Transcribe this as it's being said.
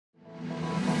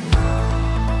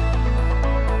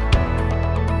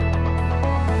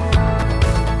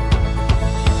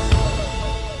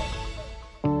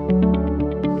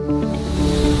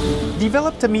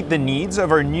Developed to meet the needs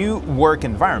of our new work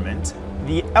environment,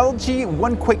 the LG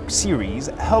One Quick series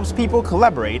helps people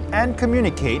collaborate and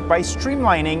communicate by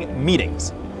streamlining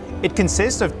meetings. It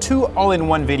consists of 2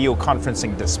 all-in-one video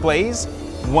conferencing displays,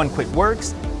 One Quick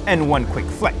Works and One Quick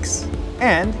Flex,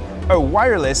 and a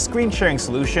wireless screen sharing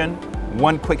solution,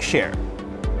 One Quick Share.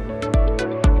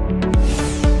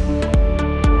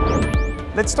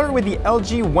 Let's start with the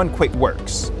LG One Quick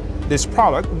Works. This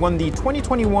product won the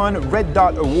 2021 Red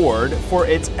Dot Award for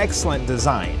its excellent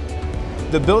design.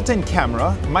 The built-in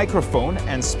camera, microphone,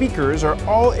 and speakers are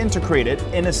all integrated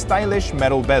in a stylish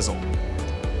metal bezel.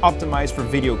 Optimized for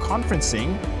video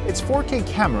conferencing, its 4K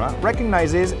camera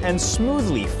recognizes and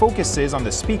smoothly focuses on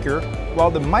the speaker,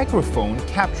 while the microphone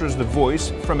captures the voice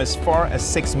from as far as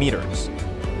 6 meters.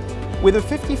 With a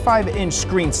 55-inch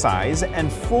screen size and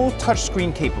full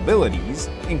touchscreen capabilities,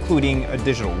 including a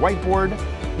digital whiteboard,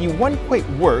 the One Quick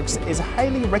Works is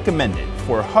highly recommended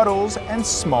for huddles and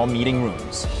small meeting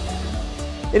rooms.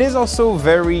 It is also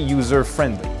very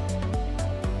user-friendly.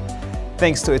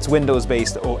 Thanks to its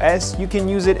Windows-based OS, you can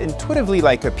use it intuitively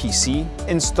like a PC,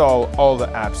 install all the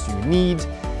apps you need,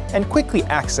 and quickly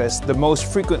access the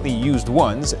most frequently used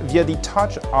ones via the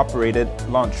touch-operated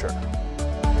launcher.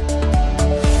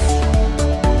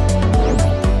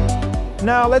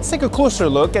 Now let's take a closer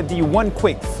look at the One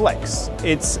Quick Flex.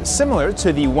 It's similar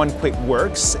to the One Quick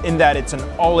Works in that it's an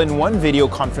all-in-one video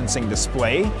conferencing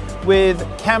display with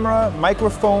camera,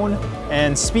 microphone,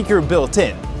 and speaker built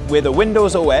in, with a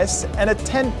Windows OS and a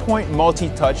 10-point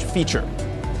multi-touch feature.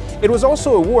 It was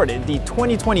also awarded the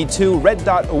 2022 Red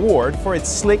Dot Award for its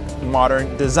slick,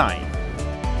 modern design.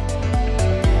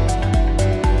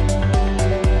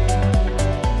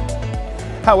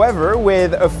 However,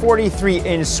 with a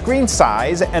 43-inch screen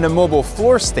size and a mobile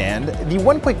floor stand, the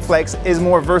One Quick Flex is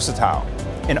more versatile.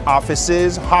 In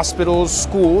offices, hospitals,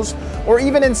 schools, or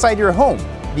even inside your home,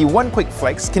 the One Quick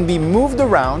Flex can be moved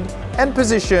around and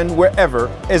positioned wherever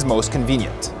is most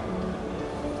convenient.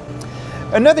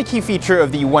 Another key feature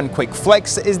of the One Quick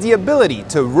Flex is the ability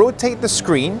to rotate the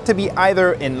screen to be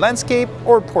either in landscape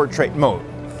or portrait mode,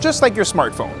 just like your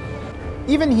smartphone.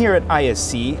 Even here at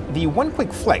ISC, the One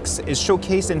Quick Flex is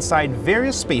showcased inside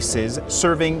various spaces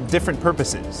serving different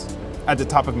purposes. At the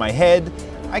top of my head,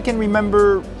 I can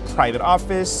remember private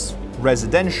office,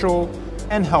 residential,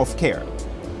 and healthcare.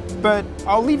 But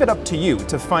I'll leave it up to you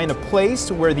to find a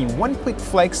place where the One Quick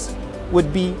Flex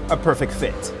would be a perfect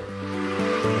fit.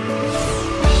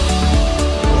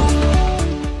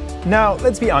 Now,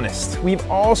 let's be honest, we've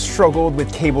all struggled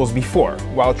with cables before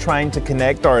while trying to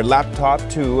connect our laptop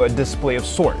to a display of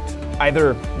sort.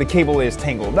 Either the cable is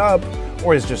tangled up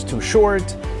or is just too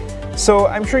short. So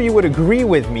I'm sure you would agree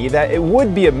with me that it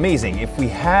would be amazing if we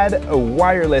had a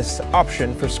wireless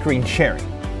option for screen sharing.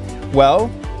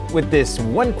 Well, with this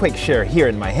One Quick Share here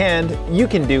in my hand, you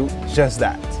can do just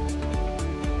that.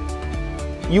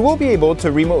 You will be able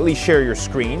to remotely share your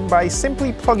screen by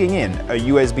simply plugging in a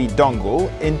USB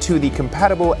dongle into the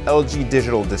compatible LG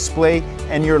digital display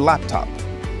and your laptop.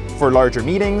 For larger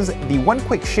meetings, the One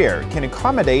Quick Share can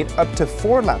accommodate up to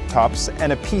 4 laptops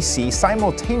and a PC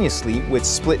simultaneously with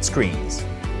split screens.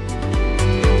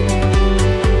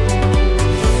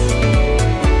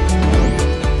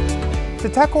 To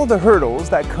tackle the hurdles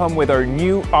that come with our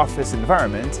new office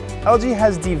environment, LG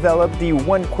has developed the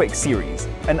One Quick series,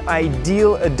 an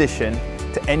ideal addition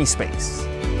to any space.